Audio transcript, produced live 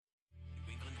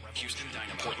Houston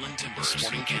Dynamo, Portland Timbers,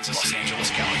 Sporting Kansas, Los Angeles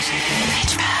Galaxy,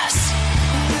 Pitch Pass,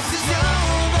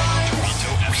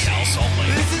 Toronto FC, Real Salt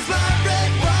Lake,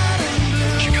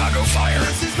 Chicago Fire,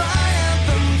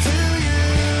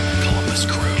 Columbus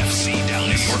Crew, FC Dallas,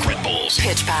 New York Red Bulls.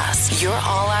 Pitch Pass, your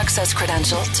all-access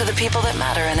credential to the people that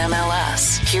matter in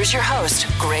MLS. Here's your host,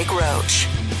 Greg Roach.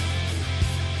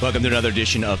 Welcome to another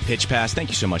edition of Pitch Pass. Thank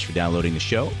you so much for downloading the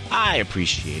show. I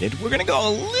appreciate it. We're going to go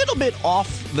a little bit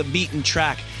off the beaten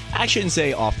track. I shouldn't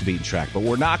say off the beaten track, but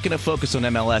we're not going to focus on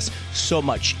MLS so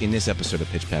much in this episode of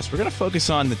Pitch Pass. We're going to focus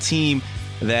on the team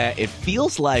that it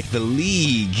feels like the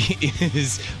league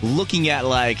is looking at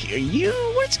like,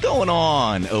 what's going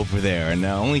on over there? And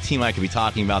the only team I could be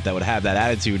talking about that would have that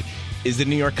attitude is the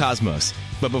New York Cosmos.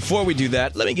 But before we do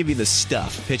that, let me give you the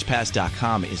stuff.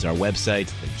 PitchPass.com is our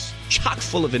website. There's chock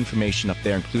full of information up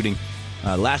there, including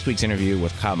last week's interview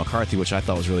with Kyle McCarthy, which I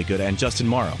thought was really good, and Justin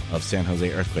Morrow of San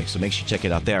Jose Earthquake. So make sure you check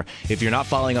it out there. If you're not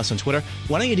following us on Twitter,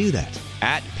 why don't you do that?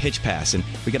 At PitchPass. And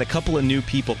we got a couple of new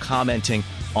people commenting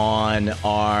on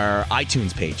our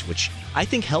iTunes page, which I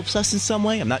think helps us in some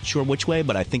way. I'm not sure which way,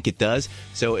 but I think it does.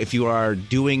 So if you are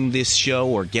doing this show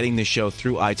or getting this show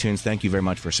through iTunes, thank you very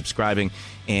much for subscribing.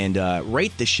 And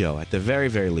rate the show at the very,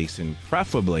 very least. And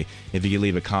preferably, if you could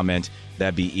leave a comment,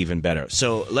 that'd be even better.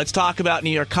 So let's talk about New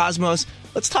York Cosmos.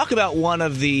 Let's talk about one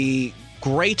of the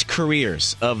great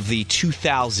careers of the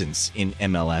 2000s in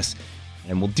MLS.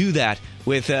 And we'll do that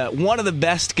with one of the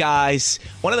best guys,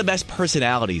 one of the best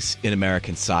personalities in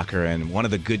American soccer, and one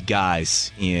of the good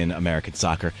guys in American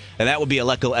soccer. And that would be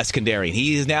Alecko Eskandari.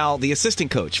 He is now the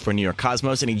assistant coach for New York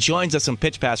Cosmos, and he joins us on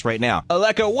Pitch Pass right now.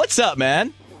 Alecko, what's up,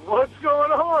 man? What's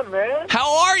going on, man?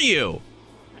 How are you?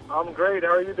 I'm great.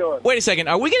 How are you doing? Wait a second.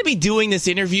 Are we going to be doing this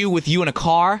interview with you in a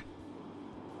car?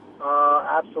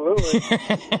 Absolutely.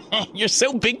 You're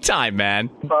so big time, man.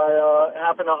 If I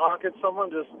happen to honk at someone,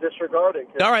 just disregard it.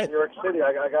 All right. In New York City,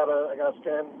 I gotta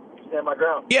stand my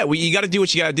ground. Yeah, well, you got to do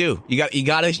what you got to do. You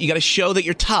got to show that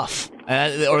you're tough,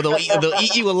 or they'll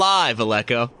eat you alive,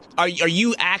 Alecko. Are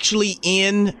you actually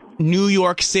in New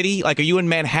York City? Like, are you in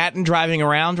Manhattan driving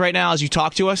around right now as you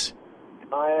talk to us?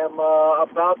 I am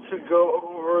about to go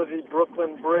over the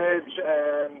Brooklyn Bridge,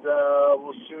 and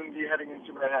will soon be heading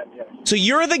into Manhattan, yes. So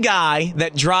you're the guy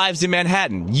that drives in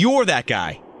Manhattan. You're that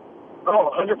guy.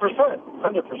 Oh, 100%.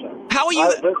 100%. How are you?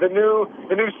 The new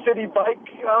city bike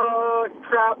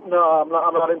crap? No, I'm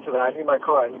not into that. I need my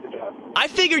car. I need to drive. I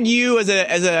figured you as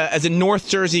a North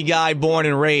Jersey guy born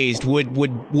and raised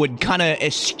would kind of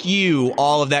eschew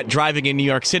all of that driving in New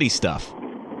York City stuff.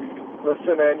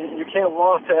 Listen, man, you can't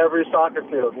walk to every soccer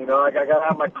field. You know, I gotta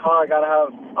have my car.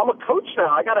 I'm a coach now.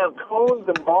 I gotta have cones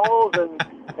and balls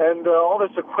and all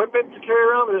this equipment to carry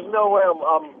around. There's no way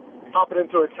I'm hopping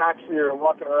into a taxi or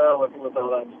walking around with all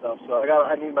that stuff. So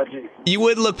I need my Jeep. You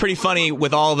would look pretty funny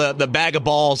with all the bag of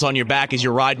balls on your back as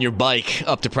you're riding your bike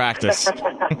up to practice.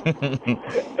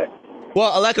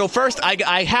 Well, Alecko, first,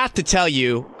 I have to tell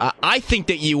you, I think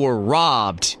that you were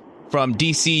robbed from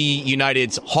DC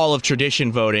United's Hall of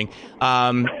Tradition voting.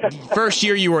 First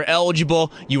year you were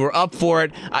eligible, you were up for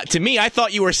it. To me, I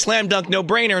thought you were a slam dunk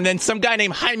no-brainer, and then some guy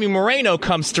named Jaime Moreno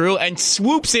comes through and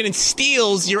swoops in and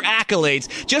steals your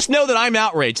accolades. Just know that I'm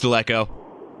outraged, Alecko.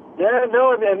 Yeah,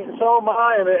 no, and so am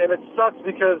I, and it sucks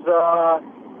because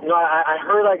I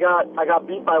heard I got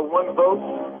beat by one vote,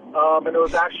 and it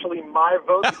was actually my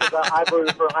vote because I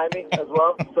voted for Jaime as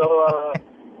well. So.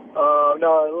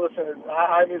 No, listen,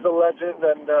 Jaime's a legend,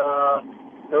 and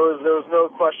there was no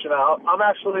question. I'm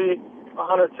actually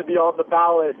honored to be on the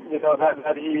ballot,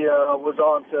 that he was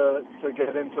on to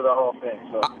get into the Hall of Fame.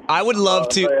 So, I would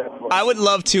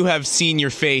love to have seen your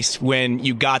face when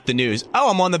you got the news. Oh,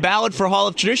 I'm on the ballot for Hall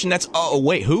of Tradition.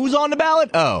 Wait, who's on the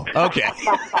ballot? Oh, okay.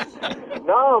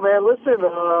 No, man, listen,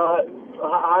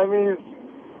 Jaime's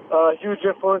huge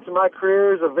influence in my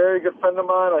career. He's a very good friend of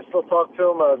mine. I still talk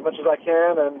to him as much as I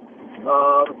can, and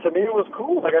to me it was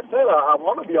cool. Like I said, I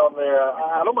want to be on there.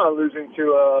 I don't mind losing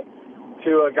to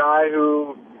a guy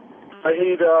who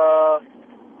he'd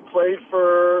played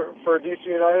for DC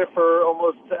United for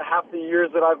almost half the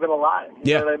years that I've been alive.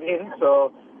 You know what I mean?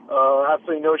 So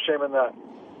absolutely no shame in that.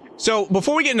 So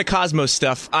before we get into Cosmos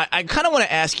stuff, I kind of want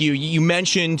to ask you, you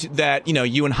mentioned that,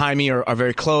 you and Jaime are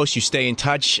very close. You stay in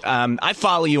touch. I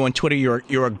follow you on Twitter.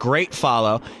 You're a great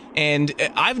follow. And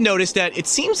I've noticed that it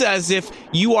seems as if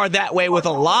you are that way with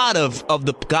a lot of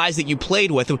the guys that you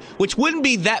played with, which wouldn't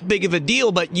be that big of a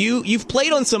deal. But you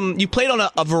played on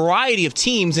a variety of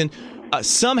teams. And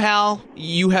somehow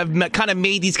you have kind of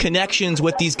made these connections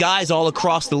with these guys all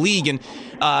across the league, and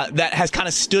that has kind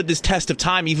of stood this test of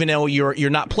time, even though you're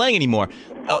not playing anymore.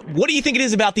 What do you think it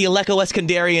is about the Alecko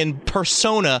Eskandarian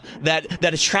persona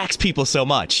that attracts people so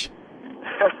much?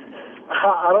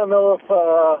 I don't know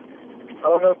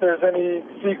if there's any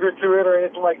secret to it or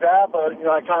anything like that, but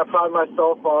I kind of pride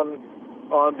myself on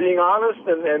being honest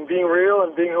and being real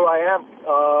and being who I am.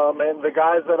 And the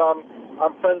guys that I'm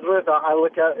friends with, I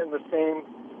look at in the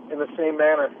same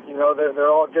manner. They're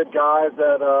all good guys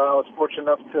that I was fortunate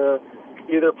enough to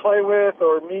either play with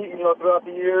or meet, throughout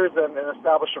the years and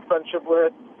establish a friendship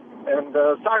with. And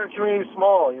the soccer community is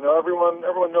small. Everyone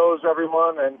knows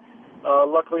everyone, and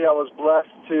luckily I was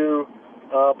blessed to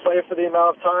play for the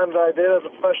amount of time that I did as a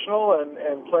professional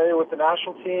and play with the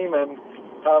national team and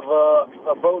have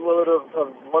a boatload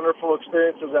of wonderful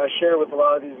experiences that I share with a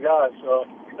lot of these guys. So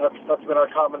that's been our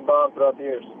common bond throughout the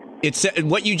years. It's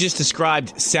what you just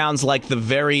described sounds like the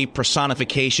very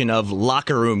personification of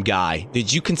locker room guy.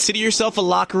 Did you consider yourself a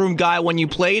locker room guy when you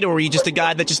played, or were you just a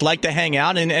guy that just liked to hang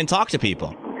out and talk to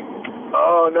people?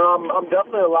 Oh no, I'm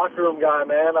definitely a locker room guy,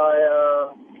 man.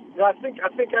 I think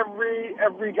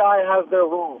every guy has their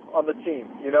role on the team,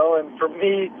 and for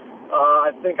me,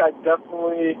 I think I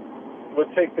definitely would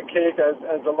take the cake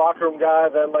as a locker room guy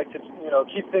that like to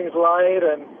keep things light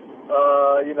and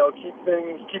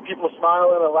keep people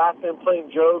smiling and laughing, playing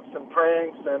jokes and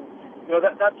pranks, and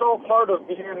that's all part of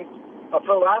being a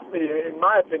pro athlete, in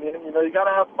my opinion. You got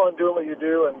to have fun doing what you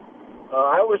do, and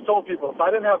I always told people if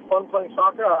I didn't have fun playing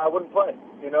soccer, I wouldn't play.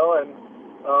 And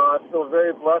I feel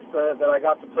very blessed that I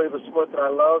got to play the sport that I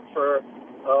love for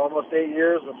almost 8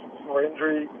 years before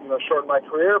injury shortened my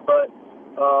career, but.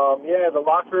 The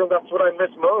locker room, that's what I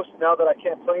miss most now that I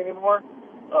can't play anymore.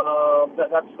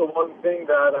 That's the one thing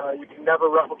that you can never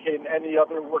replicate in any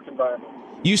other work environment.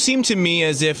 You seem to me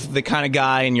as if the kind of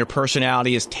guy and your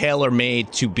personality is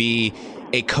tailor-made to be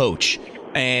a coach.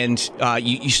 And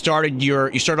you started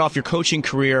off your coaching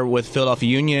career with Philadelphia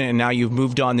Union, and now you've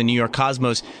moved on to New York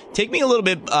Cosmos. Take me a little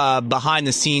bit behind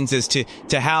the scenes as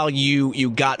to how you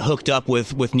got hooked up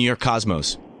with New York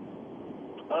Cosmos.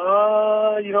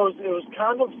 It was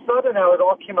kind of sudden how it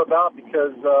all came about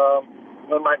because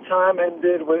when my time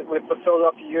ended with the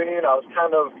Philadelphia Union, I was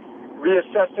kind of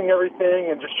reassessing everything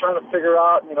and just trying to figure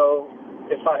out,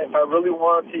 if I really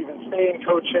wanted to even stay in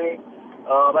coaching.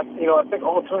 I think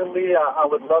ultimately I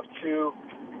would love to,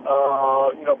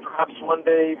 perhaps one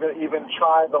day even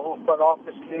try the whole front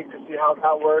office gig to see how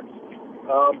that works.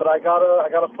 But I got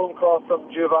a phone call from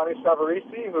Giovanni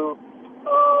Savarese, who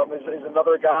is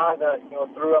another guy that,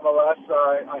 through MLS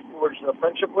I forged a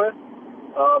friendship with,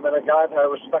 and a guy that I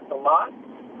respect a lot.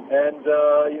 And,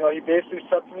 he basically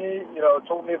said to me,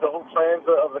 told me the whole plans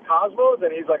of the Cosmos,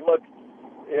 and he's like, look,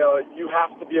 you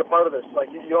have to be a part of this.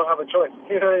 Like, you don't have a choice.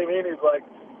 You know what I mean? He's like,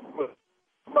 with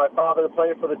my father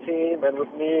playing for the team and with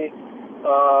me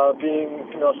being,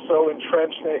 so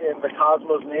entrenched in the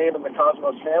Cosmos name and the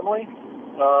Cosmos family,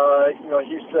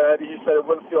 he said it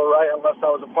wouldn't feel right unless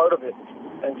I was a part of it.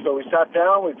 And so we sat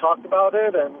down, we talked about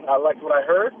it, and I liked what I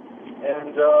heard.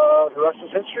 And the rest is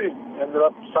history. Ended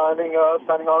up signing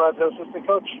on as an assistant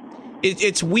coach.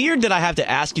 It's weird that I have to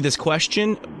ask you this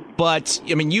question, but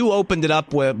I mean, you opened it up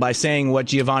by saying what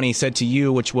Giovanni said to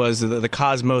you, which was the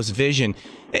Cosmos vision.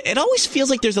 It always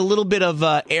feels like there's a little bit of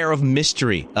air of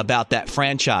mystery about that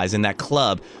franchise and that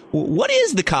club. What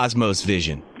is the Cosmos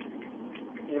vision?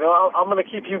 I'm going to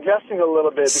keep you guessing a little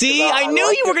bit. See, I knew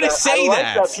you were going to say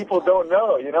that. I like that people don't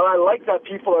know. I like that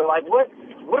people are like, what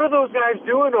are those guys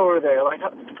doing over there? Like,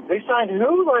 they signed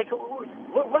who? Like,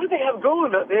 what do they have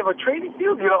going? They have a training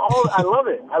field? I love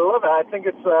it. I love it. I think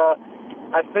it's,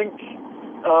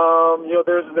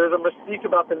 there's a mystique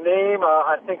about the name.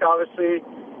 I think, obviously,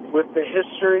 with the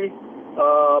history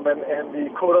and the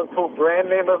quote-unquote brand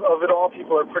name of it all,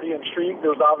 people are pretty intrigued.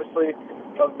 There was obviously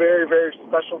a very, very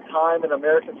special time in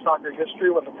American soccer history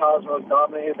when the Cosmos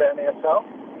dominated the NASL.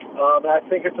 And I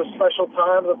think it's a special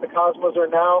time that the Cosmos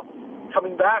are now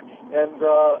coming back. And,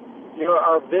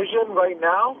 our vision right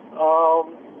now,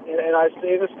 and I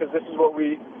say this because this is what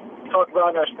we talk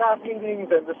about in our staff meetings,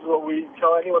 and this is what we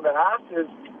tell anyone that asks, is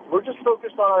we're just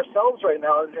focused on ourselves right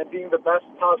now and being the best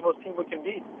Cosmos team we can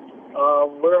be.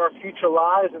 Where our future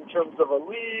lies in terms of a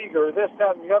league or this,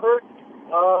 that, and the other,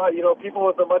 people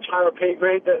with a much higher pay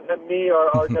grade than me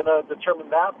are going to determine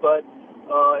that. But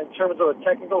in terms of the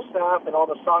technical staff and on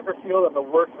the soccer field and the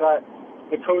work that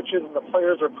the coaches and the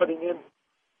players are putting in,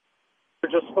 we're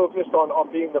just focused on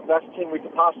being the best team we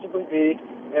could possibly be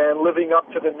and living up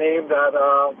to the name that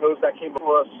those that came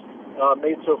before us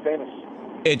made so famous.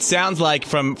 It sounds like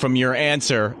from your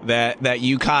answer that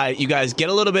you guys get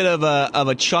a little bit of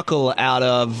a chuckle out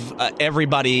of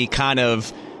everybody kind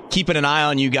of keeping an eye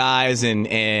on you guys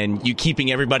and you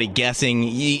keeping everybody guessing.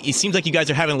 It seems like you guys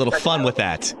are having a little fun with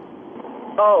that.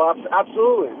 Oh,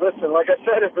 absolutely. Listen, like I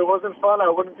said, if it wasn't fun, I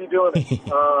wouldn't be doing it.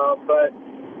 But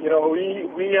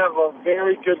we have a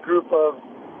very good group of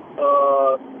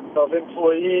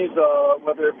employees,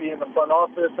 whether it be in the front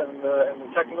office and the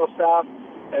technical staff,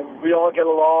 and we all get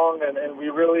along, and we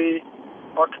really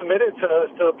are committed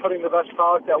to putting the best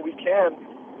product that we can.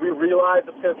 We realize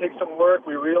it's going to take some work.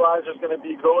 We realize there's going to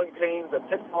be growing pains and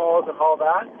pitfalls and all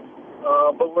that,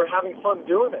 but we're having fun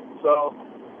doing it. So,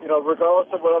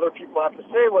 regardless of what other people have to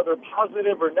say, whether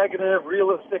positive or negative,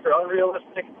 realistic or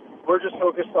unrealistic, we're just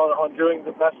focused on doing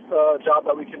the best job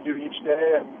that we can do each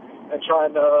day and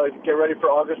trying to get ready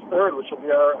for August 3rd, which will be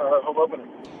our home opener.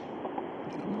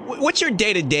 What's your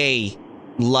day-to-day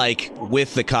like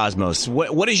with the Cosmos?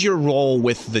 What is your role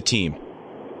with the team?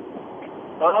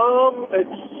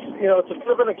 It's a bit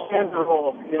of an extended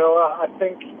role. I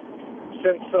think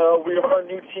since we are a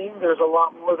new team, there's a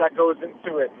lot more that goes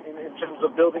into it in terms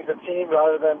of building the team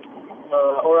rather than,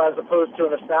 or as opposed to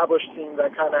an established team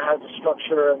that kind of has a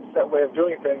structure and set way of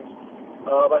doing things.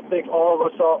 I think all of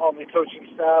us on the coaching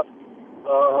staff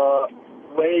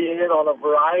weigh in on a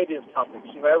variety of topics.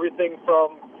 Everything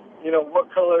from,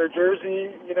 what color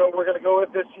jersey, we're going to go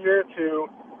with this year, to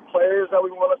players that we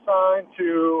want to sign,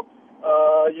 to,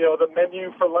 the menu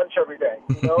for lunch every day.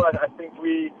 I think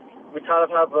we kind of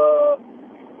have a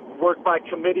work by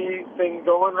committee thing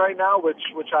going right now,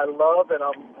 which I love, and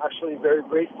I'm actually very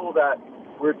grateful that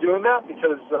we're doing that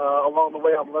because along the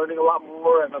way I'm learning a lot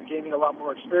more and I'm gaining a lot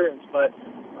more experience. But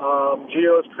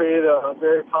Gio has created a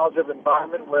very positive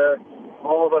environment where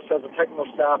all of us as a technical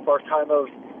staff are kind of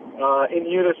in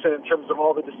unison in terms of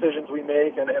all the decisions we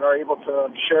make and are able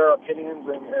to share opinions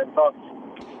and thoughts.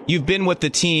 You've been with the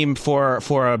team for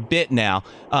a bit now.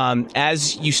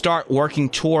 As you start working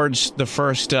towards the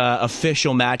first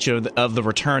official match of the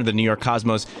return of the New York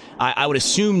Cosmos, I would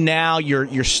assume now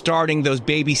you're starting those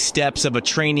baby steps of a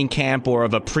training camp or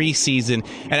of a preseason,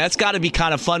 and that's got to be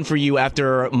kind of fun for you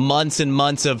after months and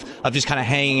months of just kind of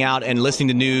hanging out and listening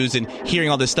to news and hearing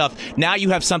all this stuff. Now you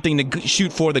have something to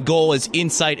shoot for. The goal is in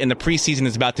sight, and the preseason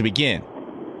is about to begin.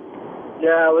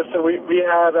 Yeah, listen, we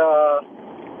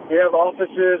have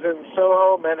offices in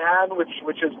Soho, Manhattan,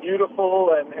 which is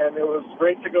beautiful, and it was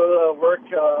great to go to work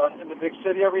in the big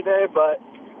city every day, but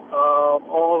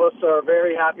all of us are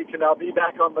very happy to now be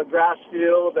back on the grass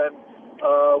field and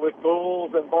with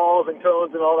goals and balls and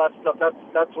cones and all that stuff.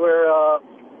 That's where,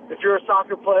 if you're a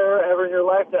soccer player ever in your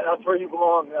life, that's where you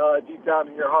belong deep down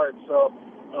in your heart. So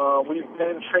we've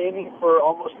been training for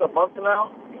almost a month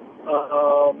now.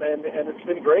 And it's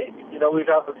been great. We've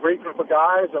got a great group of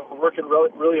guys and we're working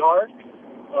really hard,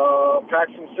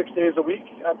 practicing 6 days a week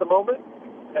at the moment.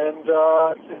 And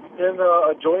it's been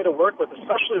a joy to work with,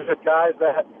 especially with guys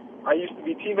that I used to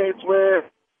be teammates with,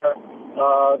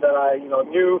 that I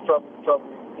knew from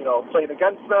playing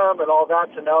against them and all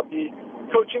that, to now be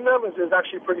coaching them is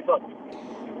actually pretty fun.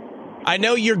 I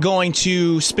know you're going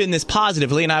to spin this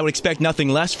positively, and I would expect nothing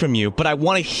less from you, but I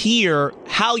want to hear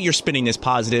how you're spinning this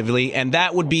positively, and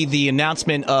that would be the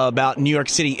announcement about New York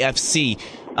City FC.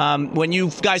 When you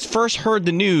guys first heard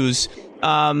the news,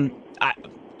 I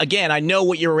know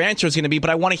what your answer is going to be,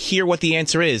 but I want to hear what the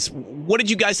answer is. What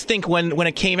did you guys think when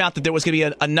it came out that there was going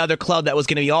to be another club that was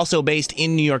going to be also based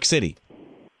in New York City?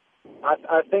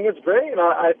 I think it's great.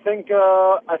 I think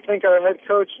our head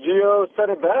coach Gio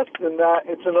said it best, in that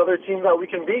it's another team that we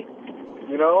can beat.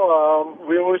 We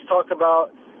always talk about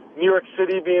New York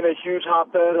City being a huge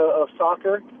hotbed of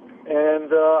soccer, and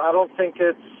I don't think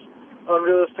it's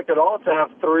unrealistic at all to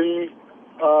have three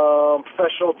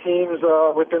professional teams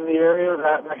within the area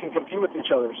that can compete with each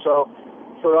other. So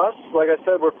for us, like I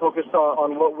said, we're focused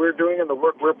on what we're doing and the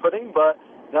work we're putting, but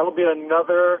that'll be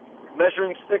another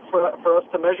measuring stick for us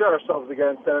to measure ourselves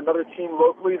against, and another team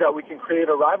locally that we can create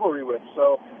a rivalry with.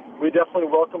 So we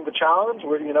definitely welcome the challenge.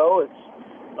 I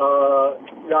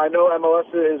know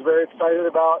MLS is very excited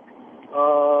about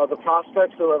the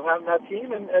prospects of having that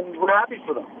team, and we're happy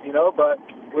for them. But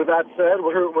with that said,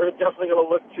 we're definitely going to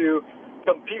look to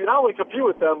compete, not only compete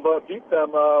with them, but beat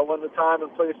them when the time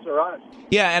and place arrives.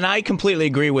 Yeah, and I completely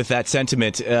agree with that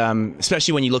sentiment,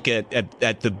 especially when you look at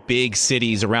the big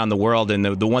cities around the world, and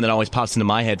the one that always pops into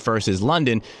my head first is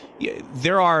London.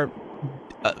 There are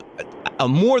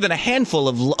more than a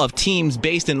handful of teams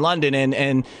based in London,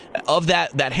 and of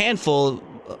that handful,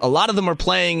 a lot of them are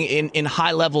playing in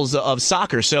high levels of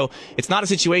soccer. So it's not a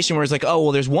situation where it's like, oh,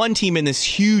 well, there's one team in this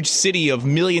huge city of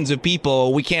millions of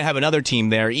people. We can't have another team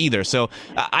there either. So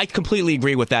I completely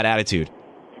agree with that attitude.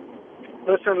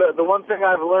 Listen, the one thing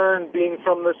I've learned being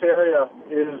from this area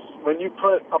is when you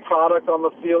put a product on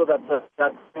the field that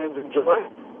fans enjoy,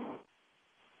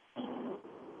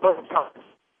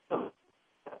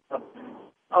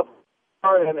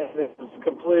 and it's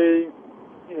complete,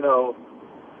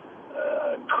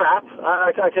 crap,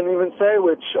 I can even say,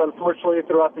 which unfortunately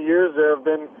throughout the years there have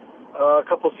been a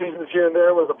couple seasons here and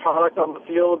there where the product on the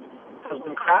field has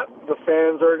been crap. The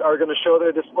fans are going to show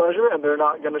their displeasure and they're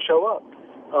not going to show up.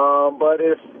 But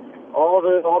if all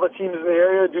the teams in the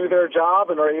area do their job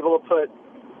and are able to put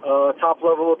top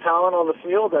level of talent on the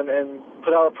field and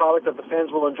put out a product that the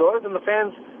fans will enjoy, then the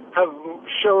fans have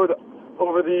showed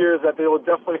over the years that they will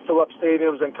definitely fill up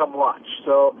stadiums and come watch.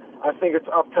 So I think it's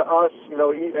up to us, and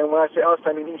when I say us,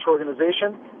 I mean each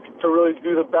organization, to really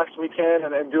do the best we can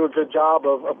and do a good job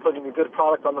of putting a good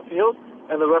product on the field,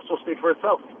 and the rest will speak for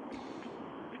itself.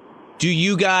 Do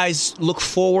you guys look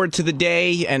forward to the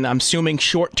day, and I'm assuming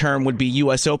short term would be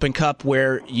U.S. Open Cup,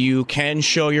 where you can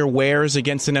show your wares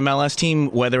against an MLS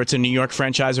team, whether it's a New York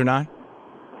franchise or not?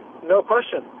 No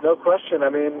question. I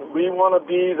mean, we want to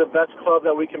be the best club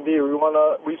that we can be.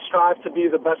 We strive to be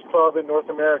the best club in North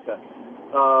America.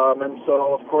 And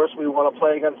so, of course, we want to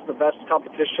play against the best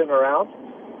competition around.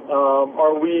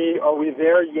 Are we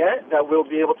there yet that we'll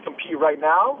be able to compete right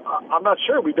now? I'm not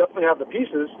sure. We definitely have the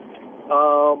pieces.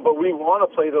 But we want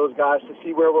to play those guys to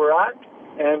see where we're at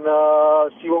and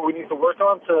see what we need to work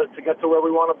on to get to where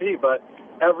we want to be. But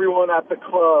everyone at the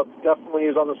club definitely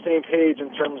is on the same page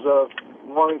in terms of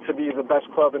wanting to be the best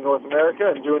club in North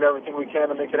America and doing everything we can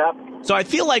to make it happen. So I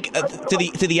feel like to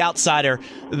the outsider,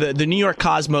 the New York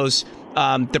Cosmos,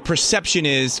 the perception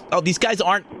is, oh, these guys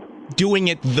aren't doing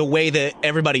it the way that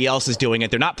everybody else is doing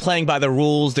it. They're not playing by the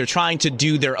rules. They're trying to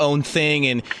do their own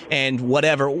thing and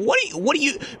whatever. What do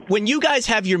you when you guys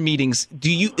have your meetings,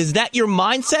 is that your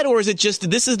mindset, or is it just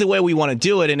this is the way we want to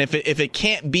do it, and if it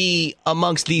can't be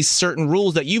amongst these certain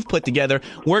rules that you've put together,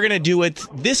 we're going to do it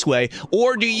this way?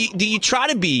 Or do you try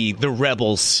to be the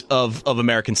rebels of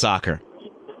American soccer?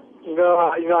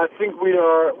 I think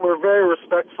we're very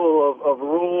respectful of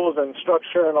rules and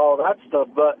structure and all that stuff,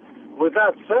 but with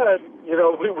that said,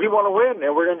 we want to win,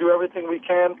 and we're going to do everything we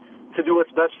can to do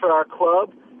what's best for our club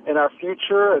and our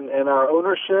future and our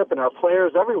ownership and our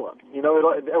players, everyone.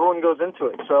 Everyone goes into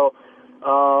it. So,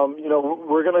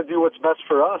 we're going to do what's best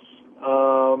for us.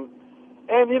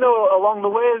 And along the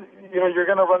way, you're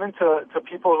going to run into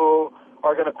people who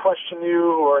are going to question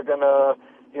you, who are going to,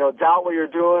 doubt what you're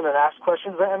doing and ask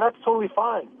questions, and that's totally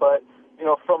fine. But,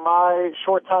 from my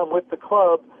short time with the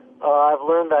club, I've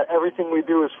learned that everything we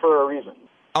do is for a reason.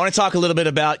 I want to talk a little bit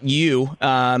about you,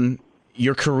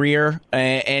 your career,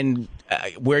 and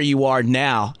where you are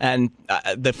now. And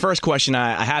the first question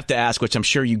I have to ask, which I'm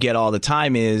sure you get all the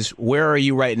time, is where are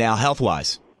you right now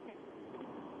health-wise?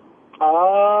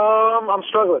 I'm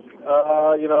struggling.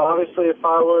 Obviously, if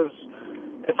I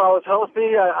was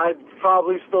healthy, I'd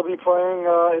probably still be playing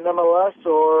in MLS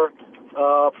or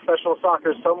professional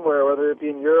soccer somewhere, whether it be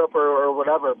in Europe or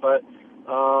whatever. But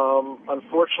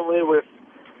unfortunately, with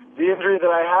the injury that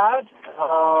I had,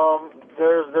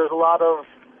 there's a lot of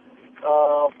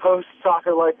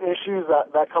post-soccer-like issues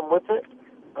that come with it,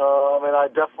 and I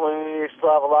definitely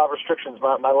still have a lot of restrictions.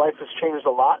 My life has changed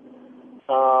a lot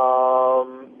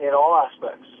in all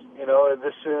aspects.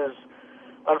 This is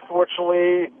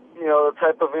unfortunately the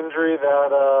type of injury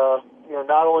that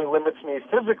not only limits me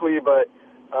physically, but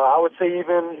I would say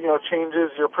even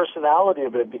changes your personality a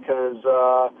bit, because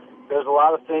there's a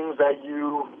lot of things that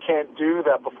you can't do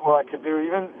that before I could do.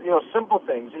 Even, simple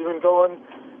things. Even going,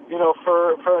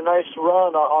 for a nice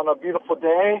run on a beautiful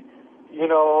day,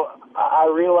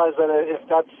 I realize that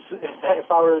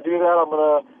if I were to do that, I'm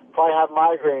going to probably have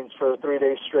migraines for 3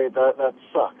 days straight. That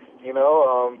suck,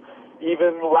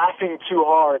 Even laughing too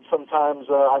hard, sometimes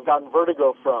I've gotten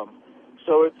vertigo from.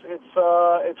 So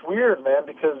it's weird, man,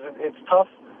 because it's tough.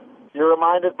 You're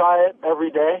reminded by it every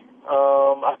day.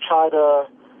 I try to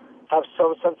have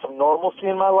some sense of normalcy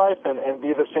in my life and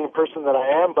be the same person that I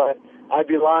am, but I'd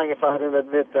be lying if I didn't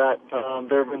admit that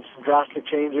there have been some drastic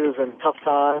changes and tough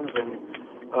times and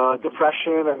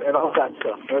depression and all that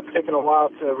stuff. It's taken a while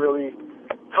to really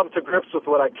come to grips with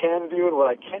what I can do and what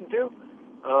I can't do.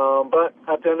 But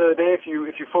at the end of the day, if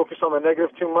you focus on the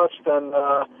negative too much, then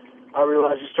I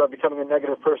realize you start becoming a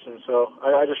negative person. So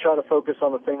I just try to focus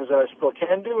on the things that I still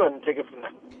can do and take it from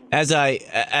there. As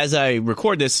I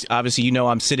record this, obviously,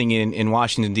 I'm sitting in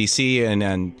Washington, D.C.,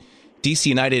 and D.C.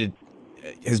 United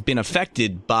has been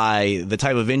affected by the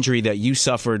type of injury that you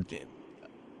suffered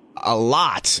a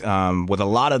lot, with a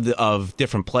lot of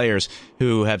different players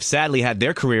who have sadly had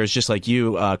their careers, just like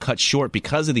you, cut short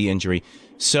because of the injury.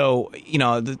 So,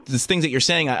 the things that you're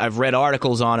saying, I've read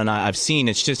articles on and I've seen.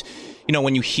 It's just,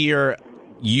 when you hear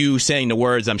you saying the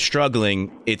words "I'm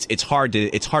struggling," it's hard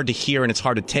to hear and it's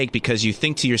hard to take, because you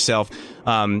think to yourself,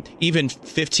 even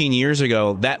 15 years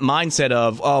ago, that mindset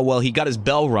of, oh well, he got his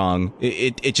bell rung,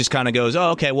 it just kind of goes,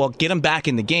 oh okay, well, get him back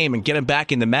in the game and get him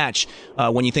back in the match.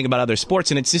 When you think about other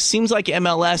sports, and it just seems like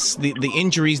MLS, the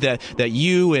injuries that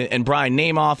you and Brian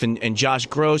Namath and Josh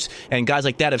Gross and guys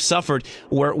like that have suffered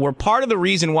were part of the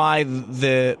reason why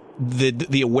the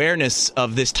awareness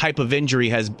of this type of injury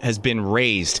has been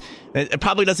raised. It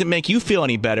probably doesn't make you feel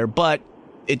any better, but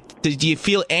do you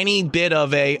feel any bit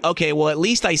of okay, well, at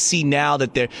least I see now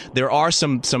that there are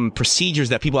some procedures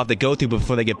that people have to go through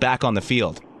before they get back on the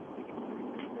field?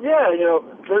 Yeah,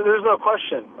 there's no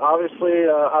question. Obviously,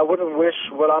 I wouldn't wish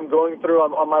what I'm going through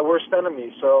on my worst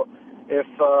enemy. So if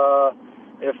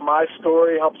my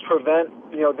story helps prevent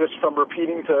this from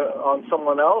repeating on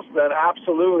someone else, then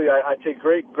absolutely I take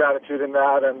great gratitude in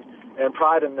that and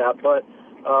pride in that. But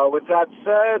with that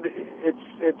said,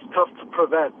 it's tough to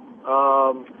prevent.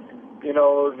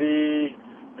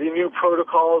 The new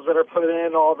protocols that are put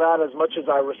in, all that, as much as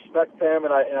I respect them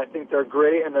and I think they're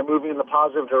great and they're moving in the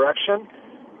positive direction,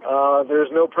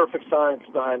 there's no perfect science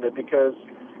behind it, because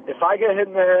if I get hit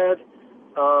in the head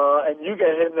and you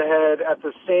get hit in the head at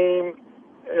the same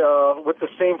with the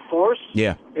same force,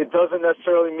 it doesn't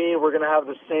necessarily mean we're going to have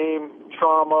the same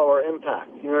trauma or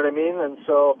impact. You know what I mean? And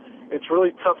so it's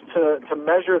really tough to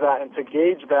measure that and to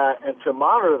gauge that and to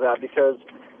monitor that, because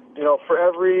for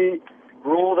every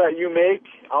rule that you make,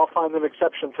 I'll find an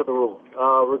exception to the rule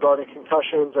regarding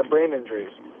concussions and brain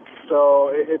injuries.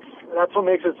 So that's what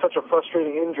makes it such a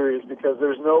frustrating injury, is because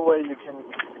there's no way you can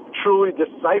truly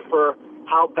decipher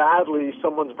how bad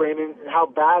someone's brain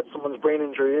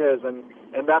injury is, and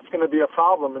that's going to be a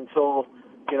problem until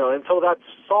that's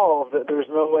solved. There's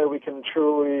no way we can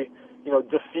truly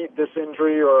defeat this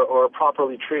injury or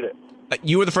properly treat it.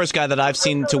 You were the first guy that I've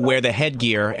seen to wear the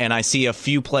headgear, and I see a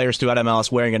few players throughout MLS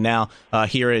wearing it now.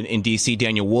 Here in DC,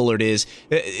 Daniel Woolard is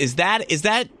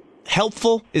that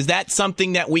helpful? Is that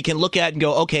something that we can look at and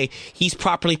go, okay, he's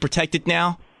properly protected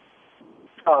now?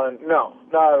 No,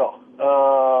 not at all.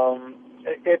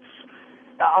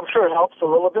 I'm sure it helps a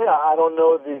little bit. I don't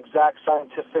know the exact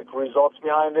scientific results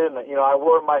behind it. I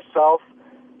wore it myself,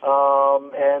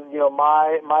 and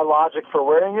my logic for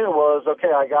wearing it was,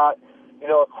 okay, I got a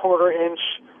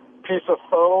 1/4-inch piece of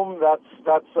foam that's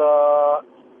going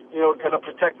to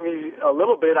protect me a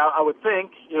little bit, I would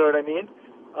think. You know what I mean?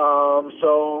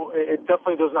 So it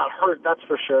definitely does not hurt, that's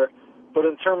for sure. But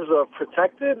in terms of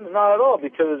protected, not at all,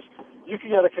 because you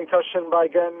can get a concussion by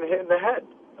getting hit in the head,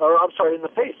 in the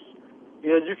face.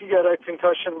 You can get a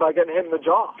concussion by getting hit in the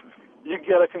jaw. You can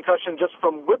get a concussion just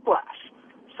from whiplash.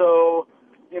 So,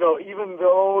 even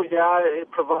though, it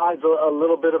provides a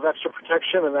little bit of extra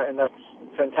protection, and that's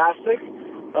fantastic,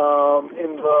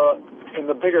 in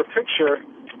the bigger picture,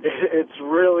 it's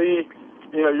really,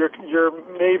 you're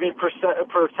maybe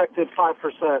protected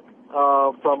 5%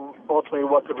 from ultimately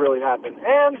what could really happen.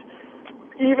 And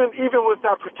even with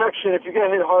that protection, if you get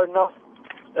hit hard enough,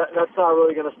 that's not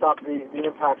really going to stop the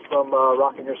impact from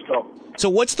rocking your skull. So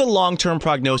what's the long-term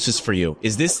prognosis for you?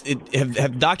 Is this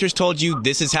have doctors told you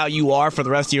this is how you are for the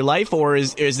rest of your life, or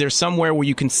is there somewhere where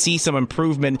you can see some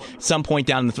improvement some point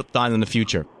down in the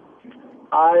future?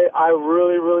 I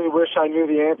really, really wish I knew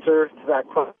the answer to that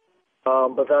question.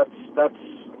 But that's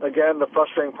again, the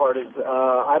frustrating part is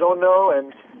I don't know,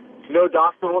 and no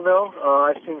doctor will know.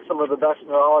 I've seen some of the best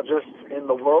neurologists in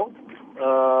the world,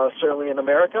 certainly in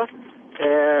America.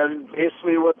 And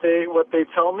basically what they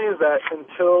tell me is that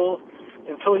until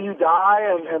you die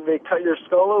and they cut your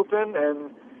skull open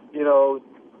and,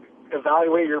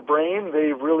 evaluate your brain,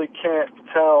 they really can't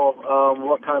tell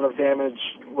what kind of damage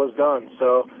was done.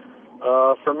 So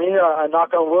for me, I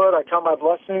knock on wood, I count my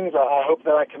blessings. I hope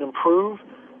that I can improve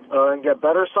and get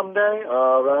better someday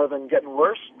rather than getting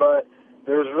worse. But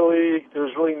there's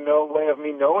really no way of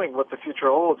me knowing what the future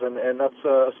holds, and that's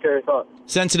a scary thought.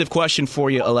 Sensitive question for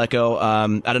you, Aleko.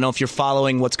 I don't know if you're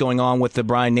following what's going on with the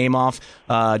Brian Namath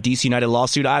DC United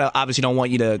lawsuit. I obviously don't want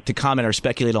you to comment or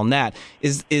speculate on that.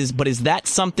 But is that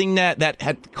something that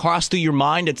had crossed through your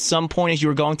mind at some point as you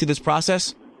were going through this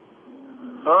process?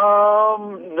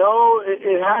 No,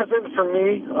 it hasn't for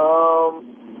me.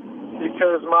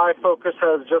 Because my focus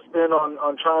has just been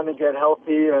on trying to get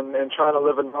healthy and trying to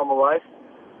live a normal life.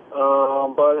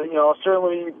 But I'll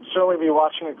certainly be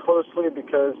watching it closely,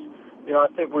 because I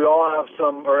think we all have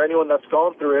some, or anyone that's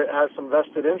gone through it has some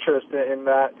vested interest in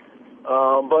that.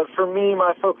 But for me,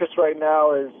 my focus right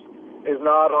now is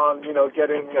not on,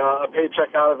 getting a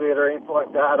paycheck out of it or anything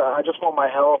like that. I just want my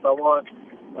health. I want,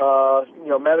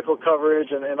 medical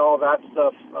coverage and all that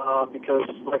stuff, because,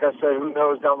 like I said, who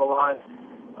knows down the line,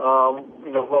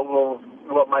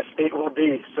 what my state will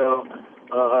be. So,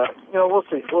 we'll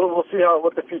see. We'll see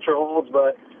what the future holds,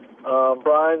 but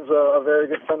Brian's a very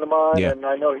good friend of mine, and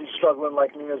I know he's struggling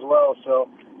like me as well, so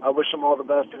I wish him all the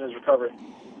best in his recovery.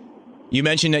 You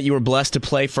mentioned that you were blessed to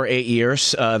play for 8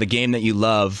 years, the game that you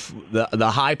love.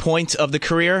 The high point of the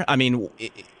career, I mean,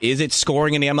 is it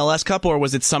scoring in the MLS Cup, or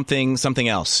was it something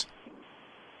else?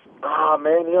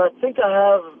 Man, I think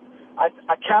I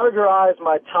categorize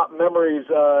my top memories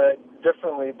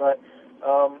differently, but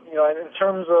in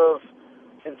terms of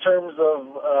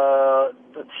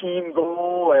the team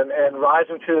goal and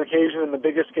rising to the occasion in the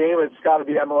biggest game, it's got to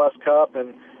be MLS Cup,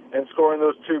 and scoring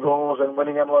those 2 goals and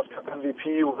winning MLS Cup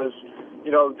MVP was,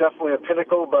 definitely a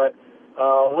pinnacle. But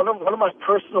one of my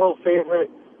personal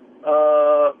favorite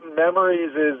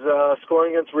memories is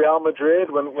scoring against Real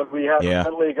Madrid when we had a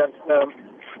friendly against them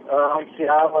in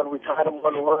Seattle, and we tied them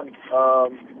 1-1.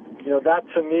 That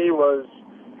to me was,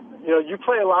 you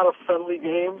play a lot of friendly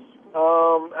games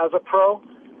as a pro,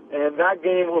 and that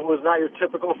game was not your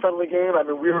typical friendly game. I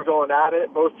mean, we were going at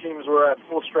it. Both teams were at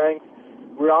full strength.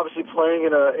 We were obviously playing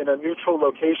in a neutral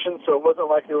location, so it wasn't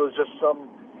like it was just some,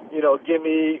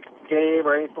 gimme game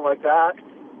or anything like that.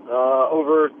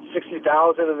 Over 60,000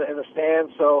 in the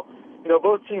stands, so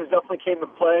both teams definitely came to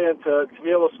play, and to be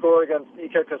able to score against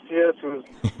Iker Casillas, who's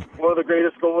one of the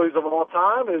greatest goalies of all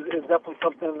time, is definitely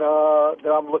something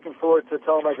that I'm looking forward to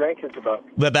telling my grandkids about.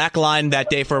 The back line that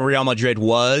day for Real Madrid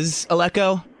was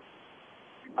Alecko?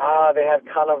 They had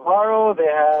Cannavaro, they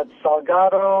had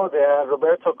Salgado, they had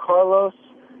Roberto Carlos,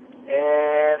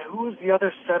 and who's the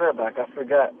other center back? I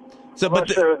forget. I'm not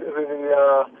sure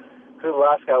who the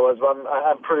last guy was, but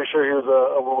I'm pretty sure he was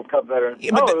a World Cup veteran.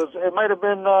 Yeah, it might have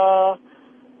been.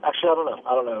 Actually,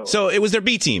 I don't know. So it was their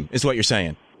B team, is what you're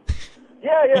saying?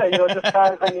 Yeah. Just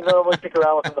guys that you normally stick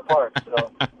around with in the park.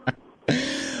 So.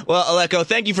 Well, Alecko,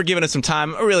 thank you for giving us some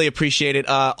time. I really appreciate it.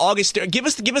 August, give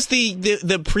us the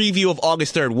preview of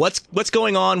August 3rd. What's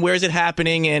going on? Where is it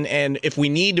happening? And if we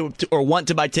need to or want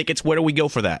to buy tickets, where do we go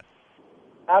for that?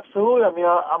 Absolutely. I mean,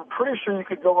 I'm pretty sure you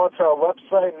could go onto our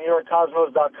website,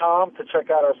 NewYorkCosmos.com, to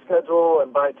check out our schedule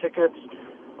and buy tickets.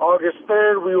 August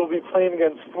 3rd, we will be playing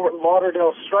against Fort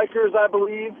Lauderdale Strikers, I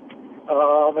believe,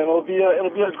 and it'll be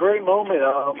a great moment.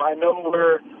 I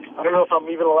don't know if I'm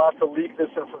even allowed to leak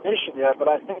this information yet, but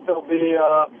I think there'll be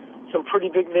some pretty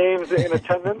big names in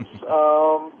attendance,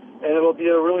 and it'll be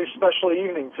a really special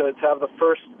evening to have the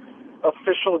first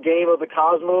official game of the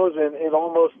Cosmos in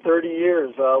almost 30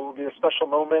 years. Will be a special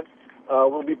moment.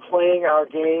 We'll be playing our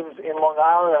games in Long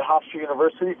Island at Hofstra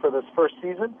University for this first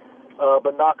season,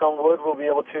 but knock on wood, we'll be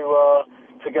able to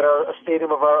get a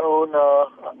stadium of our own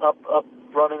up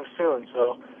running soon.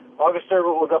 So August 3rd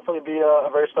will definitely be a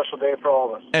very special day for all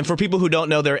of us. And for people who don't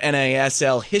know their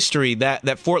NASL history,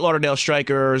 that Fort Lauderdale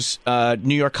Strikers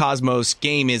New York Cosmos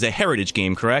game is a heritage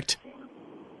game, correct?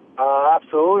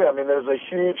 Absolutely. I mean, there's a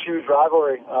huge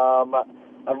rivalry.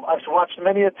 I've watched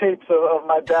many tapes of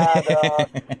my dad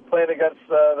playing against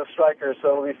the Strikers,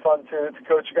 so it'll be fun to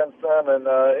coach against them, and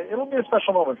it'll be a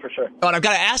special moment for sure. Oh, and I've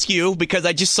got to ask you, because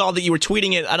I just saw that you were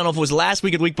tweeting it, I don't know if it was last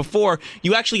week or the week before,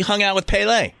 you actually hung out with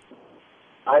Pele.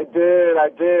 I did,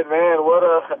 man. What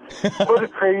a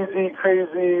crazy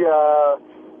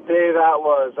day that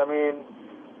was. I mean,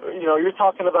 you're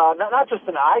talking about not just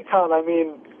an icon, I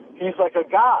mean, he's like a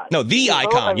god. No, the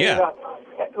icon, yeah.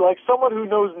 Like someone who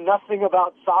knows nothing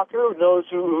about soccer knows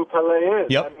who Pelé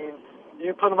is. Yep. I mean,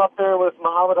 you put him up there with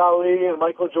Muhammad Ali and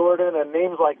Michael Jordan and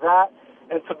names like that,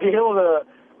 and to be able to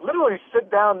literally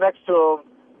sit down next to him,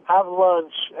 have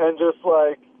lunch, and just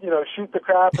shoot the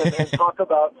crap and talk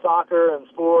about soccer and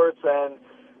sports and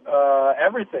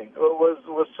everything. It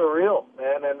was surreal,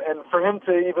 man. And for him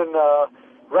to even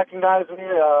recognize me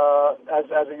as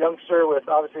a youngster, with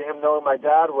obviously him knowing my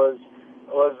dad, was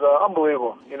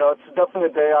unbelievable. It's definitely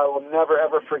a day I will never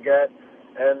ever forget.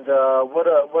 And what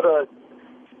a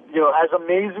as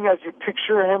amazing as you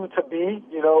picture him to be,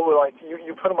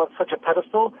 you put him on such a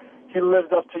pedestal, he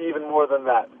lived up to even more than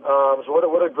that. So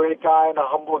what a great guy and a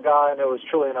humble guy, and it was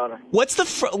truly an honor. What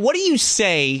do you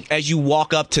say as you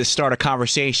walk up to start a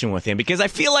conversation with him? Because I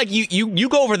feel like you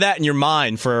go over that in your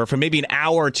mind for maybe an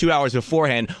hour or 2 hours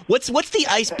beforehand. What's the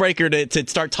icebreaker to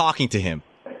start talking to him?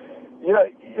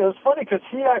 It was funny because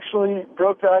he actually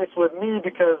broke the ice with me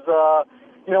because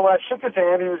when I shook his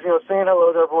hand, he was saying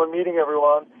hello to everyone, meeting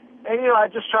everyone, And, I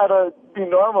just try to be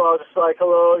normal. I was just like,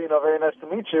 hello, very nice to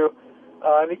meet you.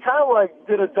 And he kind of like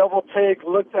did a double take,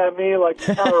 looked at me like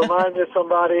kind of reminded me of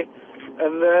somebody.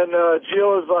 And then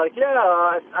Gio was like, yeah,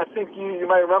 I think you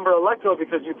might remember Alecto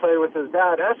because you played with his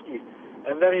dad, Esky.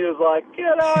 And then he was like,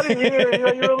 get out of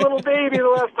here. You're a little baby the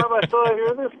last time I saw you.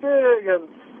 You're this big. And,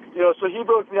 so he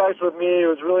broke the ice with me. It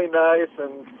was really nice.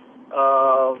 And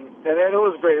it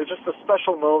was great. It was just a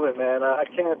special moment, man. I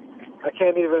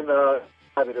can't even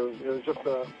have it. It was just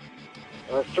a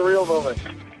surreal moment.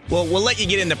 Well, we'll let you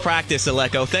get into practice,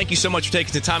 Alecko. Thank you so much for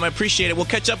taking the time. I appreciate it. We'll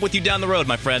catch up with you down the road,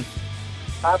 my friend.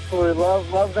 Absolutely.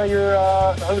 Love that you're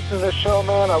hosting this show,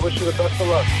 man. I wish you the best of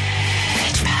luck.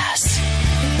 Pitch Pass.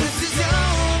 This is your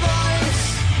voice.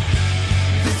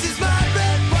 This is my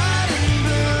red, white, and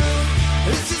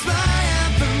blue. This is my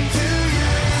anthem to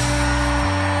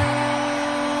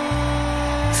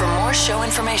you. For more show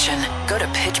information, go to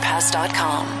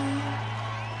pitchpass.com.